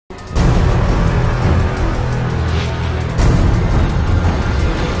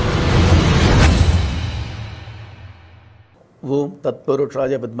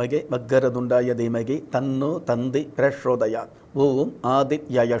தத்புருஷாய வித்மகே வக்கரதுண்டாய தீமகி தன்னோ தந்தி பிரச்சோதயாத். ஓம்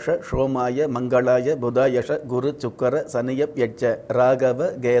ஆதித்யயஷ சோமாய மங்களாய புதாயஷ குரு சுக்கர சனியப் யட்ச ராகவ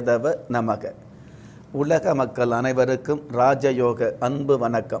கேதவ நமக. உலக மக்கள் அனைவருக்கும் ராஜயோக அன்பு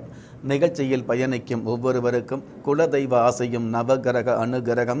வணக்கம். நிகழ்ச்சியில் பயணிக்கும் ஒவ்வொருவருக்கும் குலதெய்வ ஆசையும் நவகிரக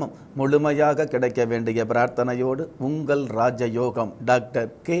அனுகிரகமும் முழுமையாக கிடைக்க வேண்டிய பிரார்த்தனையோடு உங்கள் ராஜயோகம் டாக்டர்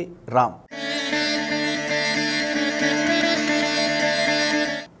கே ராம்.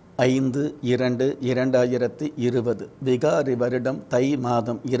 5/2/2020 விகாரி வருடம் தை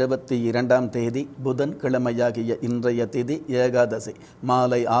மாதம் 22ஆம் தேதி புதன்கிழமையாகிய இன்றைய திதி ஏகாதசி.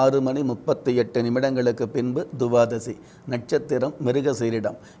 மாலை 6:38 பின்பு துவாதசி. நட்சத்திரம்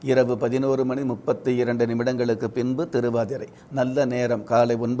மிருகசீரிடம். இரவு 11:32 பின்பு திருவாதிரை. நல்ல நேரம்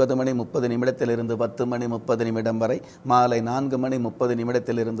காலை 9:30 10:30 வரை. மாலை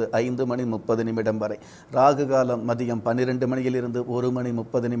 4:30 5:30 வரை. ராகு காலம் மதியம் 12 மணியிலிருந்து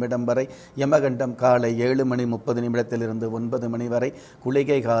 1:30 வரை. யமகண்டம் காலை 7:30 9 வரை.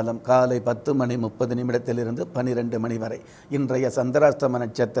 குளிகை காலம் காலை 10:30 12 வரை. இன்றைய சந்திராஷ்டம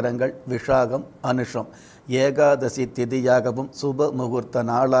நட்சத்திரங்கள் விஷாகம், அனுஷம். ஏகாதசி திதியாகவும் சுப முகூர்த்த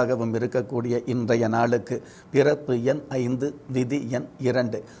நாளாகவும் இருக்கக்கூடிய இன்றைய நாளுக்கு பிறப்பு எண் 5, விதி எண்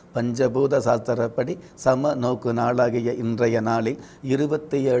 2. பஞ்சபூத சாஸ்திரப்படி சம நோக்கு நாளாகிய இன்றைய நாளில்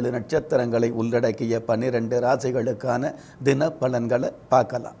 27 நட்சத்திரங்களை உள்ளடக்கிய 12 ராசிகளுக்கான தின பலன்களை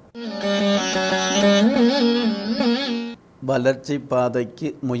பார்க்கலாம். வளர்ச்சி பாதைக்கு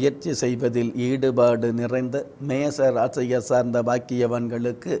முயற்சி செய்வதில் ஈடுபாடு நிறைந்த மேச ராசியை சார்ந்த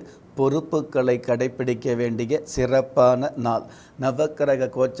பாக்கியவான்களுக்கு பொறுப்புகளை கடைபிடிக்க வேண்டிய சிறப்பான நாள். நவக்கிரக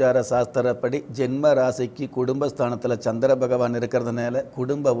கோச்சார சாஸ்திரப்படி ஜென்ம ராசிக்கு குடும்பஸ்தானத்தில் சந்திர பகவான் இருக்கிறதுனால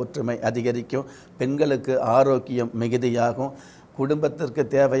குடும்ப ஒற்றுமை அதிகரிக்கும். பெண்களுக்கு ஆரோக்கியம் மிகுதியாகும். குடும்பத்திற்கு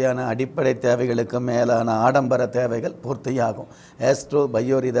தேவையான அடிப்படை தேவைகளுக்கு மேலான ஆடம்பர தேவைகள் பூர்த்தியாகும். ஆஸ்ட்ரோ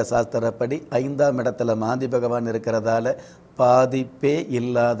பயோரித சாஸ்திரப்படி 5ஆம் இடத்துல மாந்தி பகவான் இருக்கிறதால பாதிப்பே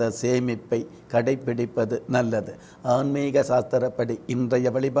இல்லாத சேமிப்பை கடைபிடிப்பது நல்லது. ஆன்மீக சாஸ்திரப்படி இன்றைய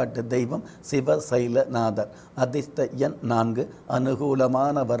வழிபாட்டு தெய்வம் சிவசைலநாதர். அதிர்ஷ்ட எண் 4.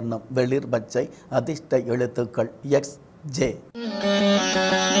 அனுகூலமான வர்ணம் வெளிர் பச்சை. அதிர்ஷ்ட எழுத்துக்கள் XJ.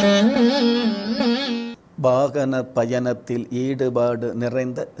 வாகன பயணத்தில் ஈடுபாடு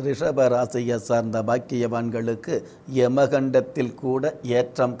நிறைந்த ரிஷப ராசியை சார்ந்த பாக்கியவான்களுக்கு யமகண்டத்தில் கூட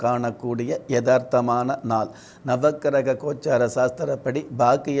ஏற்றம் காணக்கூடிய யதார்த்தமான நாள். நவக்கிரக கோச்சார சாஸ்திரப்படி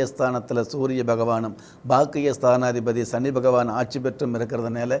பாக்கியஸ்தானத்தில் சூரிய பகவானும் பாக்கியஸ்தானாதிபதி சனி பகவான் ஆட்சி பெற்றும்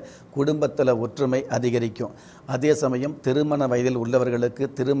இருக்கிறதுனால குடும்பத்தில் ஒற்றுமை அதிகரிக்கும். அதே சமயம் திருமண வயதில் உள்ளவர்களுக்கு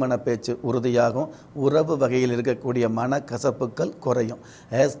திருமண பேச்சு உறுதியாகும். உறவு வகையில் இருக்கக்கூடிய மனக்கசப்புகள் குறையும்.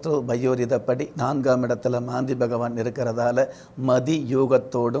 ஆஸ்ட்ரோ பயோரிதப்படி 4ஆம் இடத்தில் மாந்தி பகவான் இருக்கிறதால மதி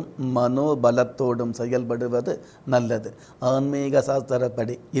யோகத்தோடும் மனோபலத்தோடும் செயல்படுவது நல்லது. ஆன்மீக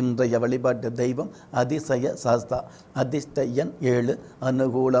சாஸ்திரப்படி இன்றைய வழிபாட்டு தெய்வம் அதிசய சாஸ்தா. அதிர்ஷ்ட எண் 7.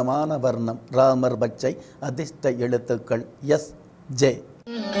 அனுகூலமான வர்ணம் ராமர் பச்சை. அதிர்ஷ்ட எழுத்துக்கள் SJ.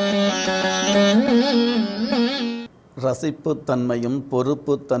 ரசிப்பு தன்மையும்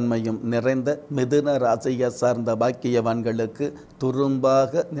பொறுப்பு தன்மையும் நிறைந்த மிதுன ராசியை சார்ந்த பாக்கியவான்களுக்கு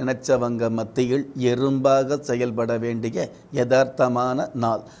துரும்பாக நினைச்சவங்க மத்தியில் எறும்பாக செயல்பட வேண்டிய யதார்த்தமான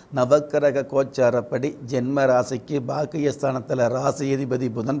நாள். நவக்கிரக கோச்சாரப்படி ஜென்ம ராசிக்கு பாக்கியஸ்தானத்தில் ராசியதிபதி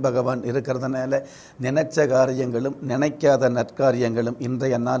புதன் பகவான் இருக்கிறதுனால நினைச்ச காரியங்களும் நினைக்காத நற்காரியங்களும்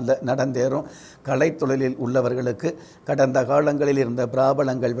இன்றைய நாளில் நடந்தேறும். கலைத்தொழிலில் உள்ளவர்களுக்கு கடந்த காலங்களில் இருந்த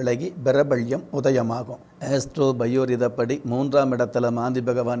பிராபலங்கள் விலகி பிரபல்யம் உதயமாகும். ஆஸ்ட்ரோ பயோரிதப்படி 3ஆம் இடத்துல மாந்தி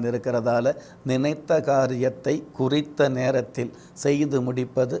பகவான் இருக்கிறதால நினைத்த காரியத்தை குறித்த நேரத்தில் செய்து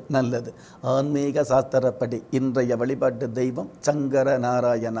முடிப்பது நல்லது. ஆன்மீக சாஸ்திரப்படி இன்றைய வழிபாட்டு தெய்வம் சங்கர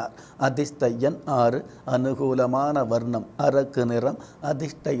நாராயணார். அதிர்ஷ்ட எண் 6. அனுகூலமான வர்ணம் அரக்கு நிறம்.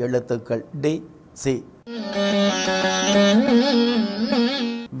 அதிர்ஷ்ட எழுத்துக்கள் DC.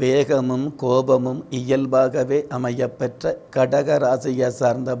 வேகமும் கோபமும் இயல்பாகவே அமையப்பெற்ற கடக ராசியை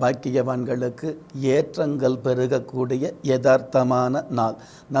சார்ந்த பாக்கியவான்களுக்கு ஏற்றங்கள் பெருகக்கூடிய யதார்த்தமான நாள்.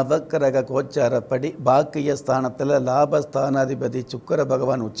 நவக்கிரக கோச்சாரப்படி பாக்கியஸ்தானத்தில் லாபஸ்தானாதிபதி சுக்கிர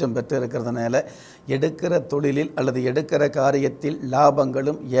பகவான் உச்சம் பெற்று இருக்கிறதுனால எடுக்கிற தொழிலில் அல்லது எடுக்கிற காரியத்தில்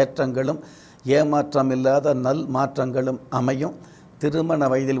லாபங்களும் ஏற்றங்களும் ஏமாற்றமில்லாத நல் மாற்றங்களும் அமையும். திருமண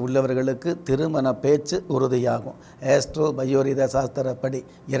வயதில் உள்ளவர்களுக்கு திருமண பேச்சு உறுதியாகும். ஆஸ்ட்ரோ பயோரித சாஸ்திரப்படி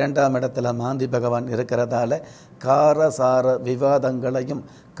 2ஆம் இடத்துல மாந்தி பகவான் இருக்கிறதால காரசார விவாதங்களையும்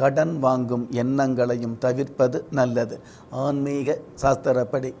கடன் வாங்கும் எண்ணங்களையும் தவிர்ப்பது நல்லது. ஆன்மீக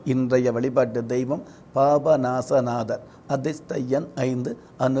சாஸ்திரப்படி இன்றைய வழிபாட்டு தெய்வம் பாபநாசநாதர். அதிர்ஷ்ட எண் 5.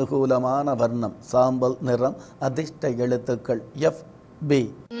 அனுகூலமான வர்ணம் சாம்பல் நிறம். அதிர்ஷ்ட எழுத்துக்கள் FB.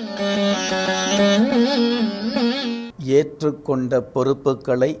 ஏற்றுக்கொண்ட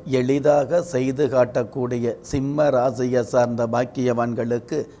பொறுப்புகளை எளிதாக செய்து காட்டக்கூடிய சிம்ம ராசியை சார்ந்த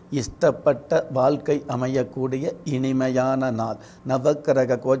பாக்கியவான்களுக்கு இஷ்டப்பட்ட வாழ்க்கை அமையக்கூடிய இனிமையான நாள்.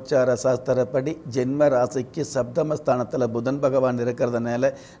 நவக்கிரக கோச்சார சாஸ்திரப்படி ஜென்ம ராசிக்கு சப்தமஸ்தானத்தில் புதன் பகவான்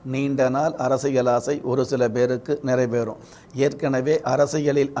இருக்கிறதுனால நீண்ட நாள் அரசியல் ஆசை ஒரு சில பேருக்கு நிறைவேறும். ஏற்கனவே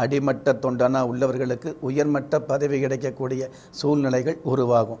அரசியலில் அடிமட்ட தொண்டனா உள்ளவர்களுக்கு உயர்மட்ட பதவி கிடைக்கக்கூடிய சூழ்நிலைகள்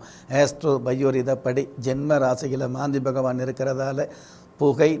உருவாகும். ஆஸ்ட்ரோ பயோரிதப்படி ஜென்ம ராசியில் மாந்தி பகவான் இருக்கிறதால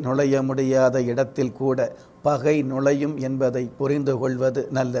புகை நுழைய முடியாத இடத்தில் கூட பகை நுழையும் என்பதை புரிந்து கொள்வது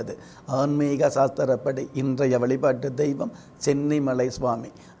நல்லது. ஆன்மீக சாஸ்திரப்படி இன்றைய வழிபாட்டு தெய்வம் சென்னிமலை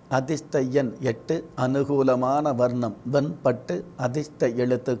சுவாமி. அதிர்ஷ்ட எண் 8. அனுகூலமான வர்ணம் வெண்பட்டு. அதிர்ஷ்ட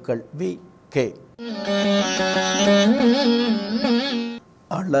எழுத்துக்கள் VK.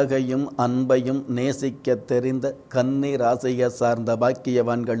 அழகையும் அன்பையும் நேசிக்க தெரிந்த கன்னி ராசியை சார்ந்த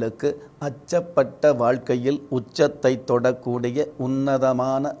பாக்கியவான்களுக்கு அச்சப்பட்ட வாழ்க்கையில் உச்சத்தை தொடக்கூடிய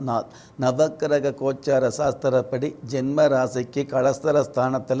உன்னதமான நாள். நவக்கிரக கோச்சார சாஸ்திரப்படி ஜென்ம ராசிக்கு கலஸ்தர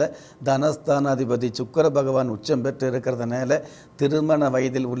ஸ்தானத்தில் தனஸ்தானாதிபதி சுக்கிர பகவான் உச்சம் பெற்று இருக்கிறதுனால திருமண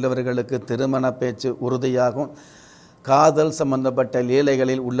வயதில் உள்ளவர்களுக்கு திருமண பேச்சு உறுதியாகும். காதல் சம்பந்தப்பட்ட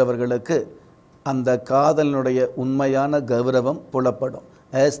லீலைகளில் உள்ளவர்களுக்கு அந்த காதலினுடைய உண்மையான கௌரவம் புலப்படும்.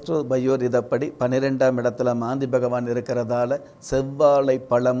 ஆஸ்ட்ரோ பயோரிதப்படி 12ஆம் இடத்துல மாந்தி பகவான் இருக்கிறதால செவ்வாழை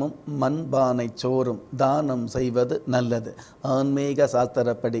பழமும் மண்பானை சோறும் தானம் செய்வது நல்லது. ஆன்மீக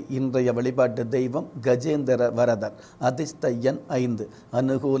சாஸ்திரப்படி இன்றைய வழிபாட்டு தெய்வம் கஜேந்திர வரதர். அதிர்ஷ்ட எண் 5.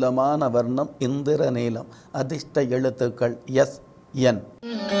 அனுகூலமான வர்ணம் இந்திர நீலம். அதிர்ஷ்ட எழுத்துக்கள் SN.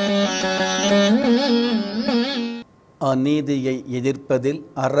 அநீதியை எதிர்ப்பதில்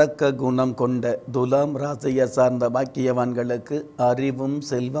அரக்க குணம் கொண்ட துலாம் ராசியை சார்ந்த பாக்கியவான்களுக்கு அறிவும்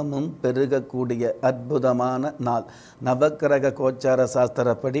செல்வமும் பெருகக்கூடிய அற்புதமான நாள். நவக்கிரக கோச்சார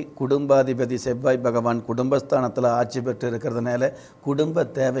சாஸ்திரப்படி குடும்பாதிபதி செவ்வாய் பகவான் குடும்பஸ்தானத்தில் ஆட்சி பெற்று இருக்கிறதுனால குடும்ப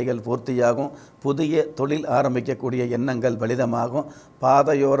தேவைகள் பூர்த்தியாகும். புதிய தொழில் ஆரம்பிக்கக்கூடிய எண்ணங்கள் பலிதமாகும்.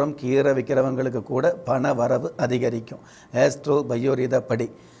 பாதையோரம் கீரை விற்கிறவங்களுக்கு கூட பண வரவு அதிகரிக்கும். ஆஸ்ட்ரோ பயோரிதப்படி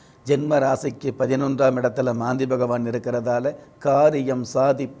ஜென்ம ராசிக்கு 11ஆம் இடத்துல மாந்தி பகவான் இருக்கிறதால காரியம்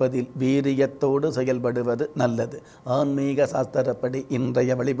சாதிப்பதில் வீரியத்தோடு செயல்படுவது நல்லது. ஆன்மீக சாஸ்திரப்படி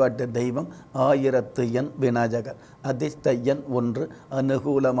இன்றைய வழிபாட்டு தெய்வம் 1000 எண் விநாயகர். அதிர்ஷ்ட எண் 1.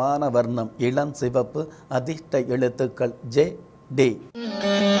 அனுகூலமான வர்ணம் இளம் சிவப்பு. அதிர்ஷ்ட எழுத்துக்கள் JD.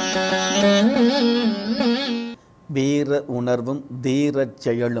 வீர உணர்வும் தீரச்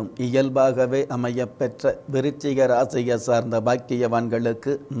செயலும் இயல்பாகவே அமையப்பெற்ற விருச்சிக ராசியை சார்ந்த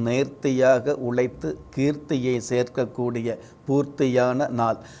பாக்கியவான்களுக்கு நேர்த்தியாக உழைத்து கீர்த்தியை சேர்க்கக்கூடிய பூர்த்தியான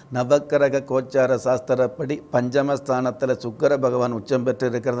நாள். நவக்கிரக கோச்சார சாஸ்திரப்படி பஞ்சமஸ்தானத்தில் சுக்கிர பகவான் உச்சம் பெற்று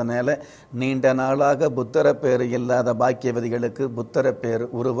இருக்கிறதுனால நீண்ட நாளாக புத்தர பேர் இல்லாத பாக்கியவதிகளுக்கு புத்தர பேர்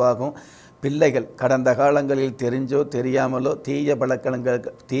உருவாகும். பிள்ளைகள் கடந்த காலங்களில் தெரிஞ்சோ தெரியாமலோ தீய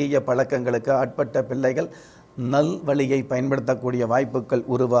பழக்கங்களுக்கு ஆட்பட்ட பிள்ளைகள் நல் வழியை பயன்படுத்தக்கூடிய வாய்ப்புகள்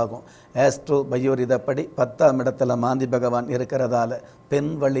உருவாகும். ஆஸ்ட்ரோ பயோரிதப்படி 10ஆம் இடத்துல மாந்தி பகவான் இருக்கிறதால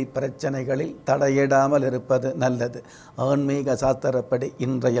பெண் வழி பிரச்சனைகளில் தடையிடாமல் இருப்பது நல்லது. ஆன்மீக சாஸ்திரப்படி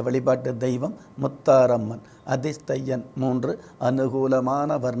இன்றைய வழிபாட்டு தெய்வம் முத்தாரம்மன். அதிர்ஷ்ட எண் 3.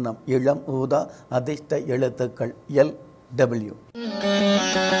 அனுகூலமான வர்ணம் இளம் ஊதா. அதிர்ஷ்ட எழுத்துக்கள் LW.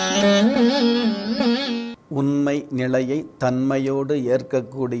 உண்மை நிலையை தன்மையோடு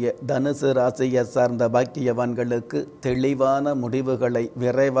ஏற்கக்கூடிய தனுசு ராசியை சார்ந்த பாக்கியவான்களுக்கு தெளிவான முடிவுகளை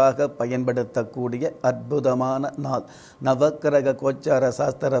விரைவாக பயன்படுத்தக்கூடிய அற்புதமான நாள். நவக்கிரக கோச்சார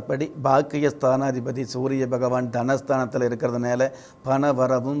சாஸ்திரப்படி பாக்கிய ஸ்தானாதிபதி சூரிய பகவான் தனஸ்தானத்தில் இருக்கிறதுனால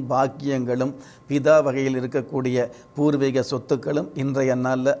பணவரவும் பாக்கியங்களும் பிதா வகையில் இருக்கக்கூடிய பூர்வீக சொத்துக்களும் இன்றைய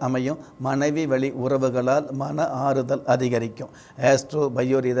நாளில் அமையும். மனைவி வழி உறவுகளால் மன ஆறுதல் அதிகரிக்கும். ஆஸ்ட்ரோ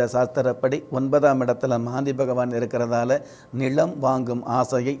பயோரித சாஸ்திரப்படி 9ஆம் இடத்துல மாந்தி பகவான் இருக்கிறதால நிலம் வாங்கும்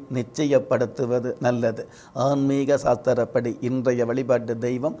ஆசையை நிச்சயப்படுத்துவது நல்லது. ஆன்மீக சாஸ்திரப்படி இன்றைய வழிபாட்டு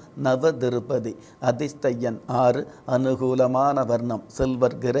தெய்வம் நவ திருப்பதி. அதிர்ஷ்ட எண் 6. அனுகூலமான வர்ணம்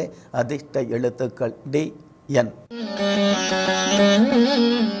சில்வர் கிரே. அதிர்ஷ்ட எழுத்துக்கள் DN.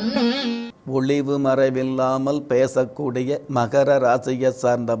 ஒளிவு மறைவில்லாமல் பேசக்கூடிய மகர ராசியை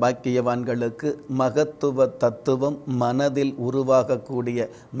சார்ந்த பாக்கியவான்களுக்கு மகத்துவ தத்துவம் மனதில் உருவாகக்கூடிய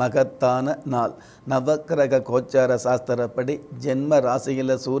மகத்தான நாள். நவக்கிரக கோச்சார சாஸ்திரப்படி ஜென்ம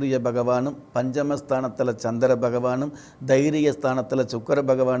ராசியில் சூரிய பகவானும் பஞ்சமஸ்தானத்தில் சந்திர பகவானும் தைரியஸ்தானத்தில் சுக்கிர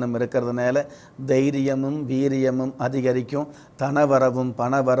பகவானும் இருக்கிறதுனால தைரியமும் வீரியமும் அதிகரிக்கும். தனவரவும்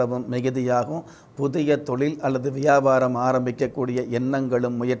பணவரவும் மிகுதியாகும். புதிய தொழில் அல்லது வியாபாரம் ஆரம்பிக்கக்கூடிய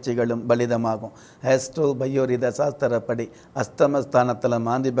எண்ணங்களும் முயற்சிகளும் பலிதம் பலிதமாகும். ஆஸ்ட்ரோ பயோரித சாஸ்திரப்படி அஸ்தமஸ்தானத்தில்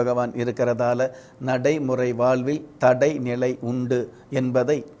மாந்தி பகவான் இருக்கிறதால நடைமுறை வாழ்வில் தடை நிலை உண்டு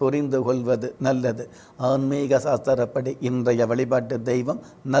என்பதை புரிந்து கொள்வது நல்லது. ஆன்மீக சாஸ்திரப்படி இன்றைய வழிபாட்டு தெய்வம்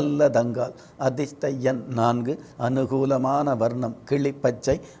நல்லதங்கால். அதிர்ஷ்ட எண் 4. அனுகூலமான வர்ணம்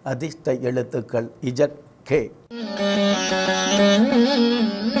கிளிப்பச்சை. அதிர்ஷ்ட எழுத்துக்கள் ZK.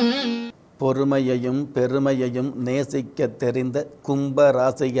 பொறுமையையும் பெருமையையும் நேசிக்க தெரிந்த கும்ப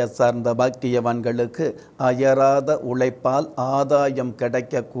ராசியை சார்ந்த பாக்கியவான்களுக்கு அயராத உழைப்பால் ஆதாயம்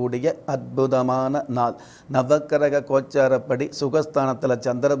கிடைக்கக்கூடிய அற்புதமான நாள். நவக்கிரக கோச்சாரப்படி சுகஸ்தானத்தில்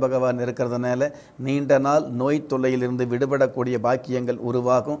சந்திர பகவான் இருக்கிறதுனால நீண்ட நாள் நோய் தொல்லையிலிருந்து விடுபடக்கூடிய பாக்கியங்கள்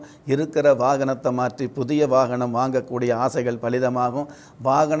உருவாகும். இருக்கிற வாகனத்தை மாற்றி புதிய வாகனம் வாங்கக்கூடிய ஆசைகள் பலிதமாகும்.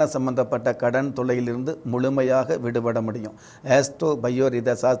 வாகன சம்பந்தப்பட்ட கடன் தொல்லையிலிருந்து முழுமையாக விடுபட முடியும். ஆஸ்ட்ரோ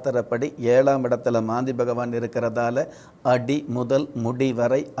பயோரித சாஸ்திரப்படி 7ஆம் இடத்துல மாந்தி பகவான் இருக்கிறதால அடி முதல் முடி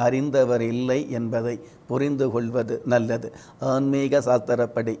வரை அறிந்தவர் இல்லை என்பதை புரிந்து கொள்வது நல்லது. ஆன்மீக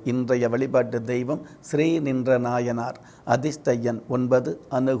சாஸ்திரப்படி இன்றைய வழிபாட்டு தெய்வம் ஸ்ரீ நின்ற நாயனார். அதிர்ஷ்ட எண் 9.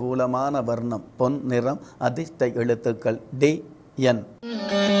 அனுகூலமான வர்ணம் பொன் நிறம். அதிர்ஷ்ட எழுத்துக்கள் DN.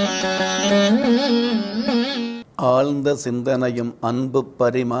 ஆழ்ந்த சிந்தனையும் அன்பு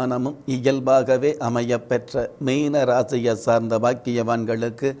பரிமாணமும் இயல்பாகவே அமையப்பெற்ற மீன ராசியை சார்ந்த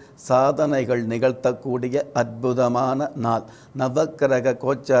பாக்கியவான்களுக்கு சாதனைகள் நிகழ்த்தக்கூடிய அற்புதமான நாள். நவக்கிரக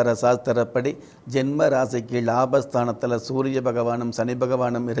கோச்சார சாஸ்திரப்படி ஜென்ம ராசிக்கு லாபஸ்தானத்தில் சூரிய பகவானும் சனி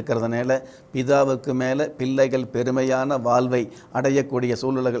பகவானும் இருக்கிறதுனால பிதாவுக்கு மேலே பிள்ளைகள் பெருமையான வாழ்வை அடையக்கூடிய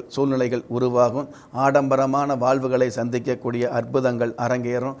சூழ்நிலைகள் உருவாகும். ஆடம்பரமான வாழ்வுகளை சந்திக்கக்கூடிய அற்புதங்கள்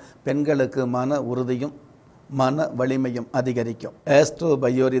அரங்கேறும். பெண்களுக்கு மன உறுதியும் மன வலிமையும் அதிகரிக்கும். ஆஸ்ட்ரோ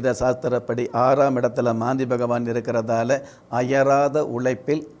பயோரித சாஸ்திரப்படி 6ஆம் இடத்துல மாந்தி பகவான் இருக்கிறதால அயராத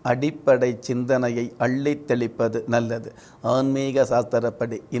உழைப்பில் அடிப்படை சிந்தனையை அள்ளி தெளிப்பது நல்லது. ஆன்மீக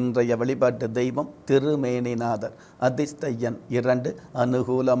சாஸ்திரப்படி இன்றைய வழிபாட்டு தெய்வம் திருமேனிநாதர். அதிர்ஷ்ட எண் 2.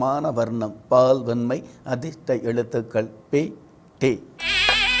 அனுகூலமான வர்ணம் பால் வெண்மை. அதிர்ஷ்ட எழுத்துக்கள் PT.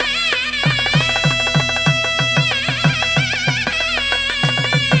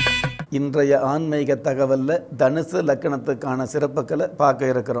 இன்றைய ஆன்மீக தகவலில் தனுசு லக்கணத்துக்கான சிறப்புகளை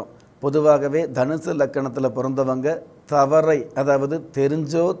பார்க்க இருக்கிறோம். பொதுவாகவே தனுசு லக்கணத்தில் பிறந்தவங்க தவறை, அதாவது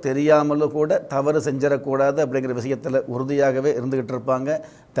தெரிஞ்சோ தெரியாமலோ கூட தவறு செஞ்சிடக்கூடாது அப்படிங்கிற விஷயத்தில் உறுதியாகவே இருந்துக்கிட்டு இருப்பாங்க.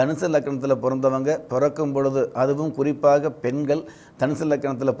 தனுசு லக்கணத்தில் பிறந்தவங்க பிறக்கும் பொழுது, அதுவும் குறிப்பாக பெண்கள் தனுசு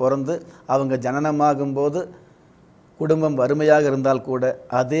லக்கணத்தில் பிறந்து அவங்க ஜனனமாகும்போது குடும்பம் வறுமையாக இருந்தால் கூட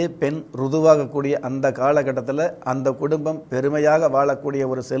அதே பெண் ருதுவாகக்கூடிய அந்த காலகட்டத்தில் அந்த குடும்பம் பெருமையாக வாழக்கூடிய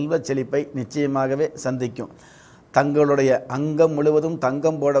ஒரு செல்வ செழிப்பை நிச்சயமாகவே சந்திக்கும். தங்களுடைய அங்கம் முழுவதும்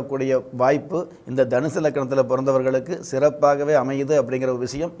தங்கம் போடக்கூடிய வாய்ப்பு இந்த தனுசு லக்கணத்தில் பிறந்தவர்களுக்கு சிறப்பாகவே அமையுது அப்படிங்கிற ஒரு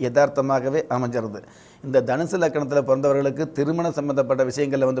விஷயம் யதார்த்தமாகவே அமைஞ்சிருது. இந்த தனுசு லக்கணத்தில் பிறந்தவர்களுக்கு திருமணம் சம்பந்தப்பட்ட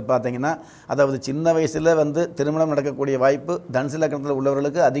விஷயங்களில் பார்த்தீங்கன்னா, அதாவது சின்ன வயசில் திருமணம் நடக்கக்கூடிய வாய்ப்பு தனுசு லக்கணத்தில்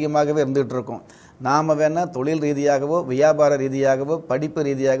உள்ளவர்களுக்கு அதிகமாகவே இருந்துகிட்டு இருக்கும். நாம் வேணால் தொழில் ரீதியாகவோ வியாபார ரீதியாகவோ படிப்பு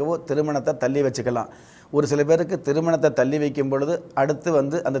ரீதியாகவோ திருமணத்தை தள்ளி வச்சுக்கலாம். ஒரு சில பேருக்கு திருமணத்தை தள்ளி வைக்கும் பொழுது அடுத்து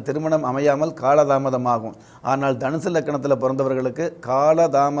அந்த திருமணம் அமையாமல் காலதாமதமாகும். ஆனால் தனுசு லக்கணத்தில் பிறந்தவர்களுக்கு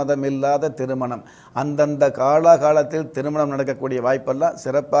காலதாமதமில்லாத திருமணம், அந்தந்த காலத்தில் திருமணம் நடக்கக்கூடிய வாய்ப்பெல்லாம்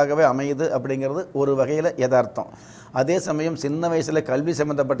சிறப்பாகவே அமையுது அப்படிங்கிறது ஒரு வகையில் யதார்த்தம். அதே சமயம் சின்ன வயசில் கல்வி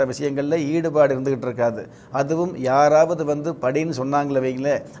சம்மந்தப்பட்ட விஷயங்களில் ஈடுபாடு இருந்துகிட்டு இருக்காது. அதுவும் யாராவது படின்னு சொன்னாங்களே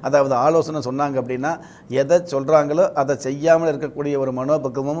வைங்களே, அதாவது ஆலோசனை சொன்னாங்க அப்படின்னா எதை சொல்கிறாங்களோ அதை செய்யாமல் இருக்கக்கூடிய ஒரு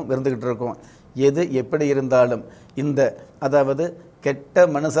மனோபக்குவமும் இருந்துக்கிட்டு இருக்கும். எது எப்படி இருந்தாலும் அதாவது கெட்ட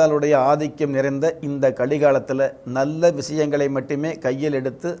மனுஷாலுடைய ஆதிக்கம் நிறைந்த இந்த கலிகாலத்தில் நல்ல விஷயங்களை மட்டுமே கையில்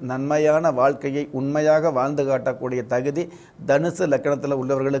எடுத்து நன்மையான வாழ்க்கையை உண்மையாக வாழ்ந்து காட்டக்கூடிய தகுதி தனுசு லக்கணத்தில்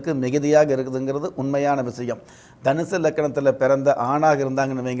உள்ளவர்களுக்கு மிகுதியாக இருக்குதுங்கிறது உண்மையான விஷயம். தனுசு லக்கணத்தில் பிறந்த ஆணாக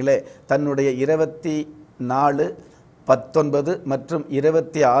இருந்தாங்கன்னு வைங்களே, தன்னுடைய 24, 19 மற்றும்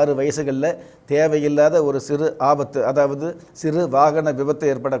 26 வயசுகளில் தேவையில்லாத ஒரு சிறு ஆபத்து, அதாவது சிறு வாகன விபத்து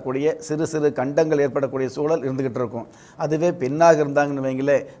ஏற்படக்கூடிய சிறு கண்டங்கள் ஏற்படக்கூடிய சூழல் இருந்துகிட்டு இருக்கும். அதுவே பெண்ணாக இருந்தாங்கன்னு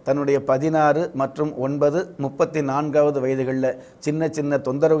வைங்களே, தன்னுடைய 16 மற்றும் 9, 34வது வயதுகளில் சின்ன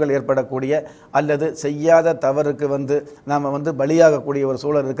தொந்தரவுகள் ஏற்படக்கூடிய அல்லது செய்யாத தவறுக்கு நாம் பலியாகக்கூடிய ஒரு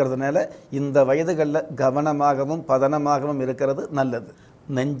சூழல் இருக்கிறதுனால இந்த வயதுகளில் கவனமாகவும் பதனமாகவும் இருக்கிறது நல்லது.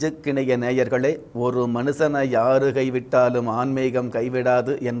 நெஞ்சுக்கிணைய நேயர்களே, ஒரு மனுஷனை யாரு கைவிட்டாலும் ஆன்மீகம்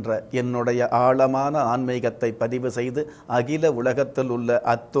கைவிடாது என்ற என்னுடைய ஆழமான ஆன்மீகத்தை பதிவு செய்து அகில உலகத்தில் உள்ள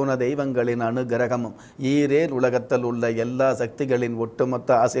அத்துண தெய்வங்களின் அனுகிரகமும் ஈரேல் உலகத்தில் உள்ள எல்லா சக்திகளின்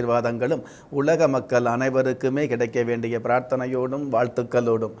ஒட்டுமொத்த ஆசீர்வாதங்களும் உலக மக்கள் அனைவருக்குமே கிடைக்க வேண்டிய பிரார்த்தனையோடும்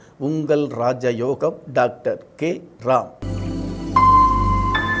வாழ்த்துக்களோடும் உங்கள் ராஜயோகம் டாக்டர் K. ராம்.